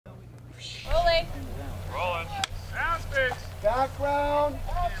Rolling. Rolling. Sound speaks. Background,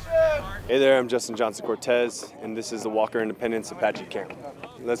 action! Hey there, I'm Justin Johnson Cortez, and this is the Walker Independence Apache Camp.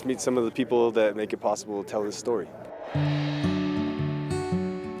 Let's meet some of the people that make it possible to tell this story.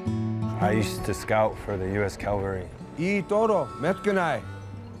 I used to scout for the U.S. Cavalry. Y toro, metkanai.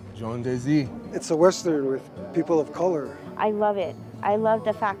 John Desi. It's a Western with people of color. I love it. I love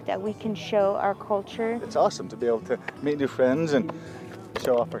the fact that we can show our culture. It's awesome to be able to meet new friends and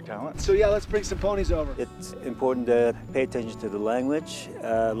show off our talent. So yeah, let's bring some ponies over. It's important to pay attention to the language,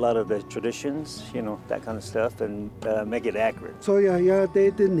 a lot of the traditions, you know, that kind of stuff, and make it accurate. So yeah, they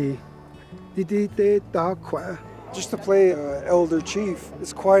didn't. Just to play elder chief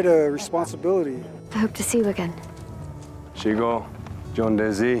is quite a responsibility. I hope to see you again. Shigo, John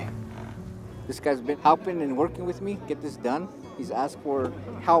Desi. This guy's been helping and working with me get this done. He's asked for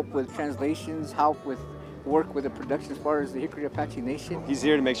help with translations, help with work with the production as far as the Hickory Apache Nation. He's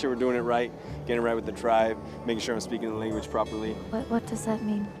here to make sure we're doing it right, getting it right with the tribe, making sure I'm speaking the language properly. What does that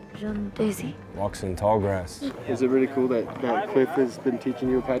mean, Jean Daisy? Walks in tall grass. Is it really cool that Cliff has been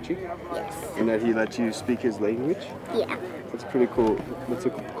teaching you Apache? Yes. And that he lets you speak his language? Yeah. That's pretty cool. That's a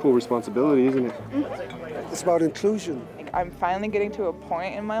cool responsibility, isn't it? It's about inclusion. I'm finally getting to a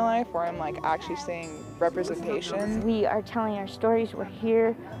point in my life where I'm like actually seeing representation. We are telling our stories. We're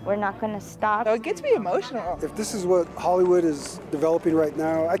here. We're not going to stop. So it gets me emotional. If this is what Hollywood is developing right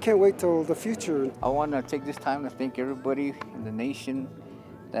now, I can't wait till the future. I want to take this time to thank everybody in the nation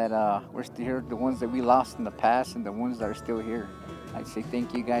that we're still here, the ones that we lost in the past and the ones that are still here. I'd say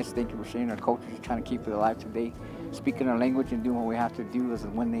thank you guys. Thank you for sharing our culture, trying to keep it alive today, speaking our language and doing what we have to do as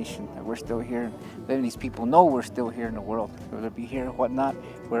one nation, that we're still here, letting these people know we're still here in the world, whether it be here or whatnot,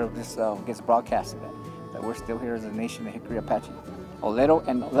 where this gets broadcasted at, that we're still here as a nation, the Hickory Apache. Olero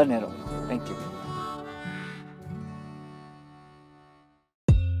and Lanero. Thank you.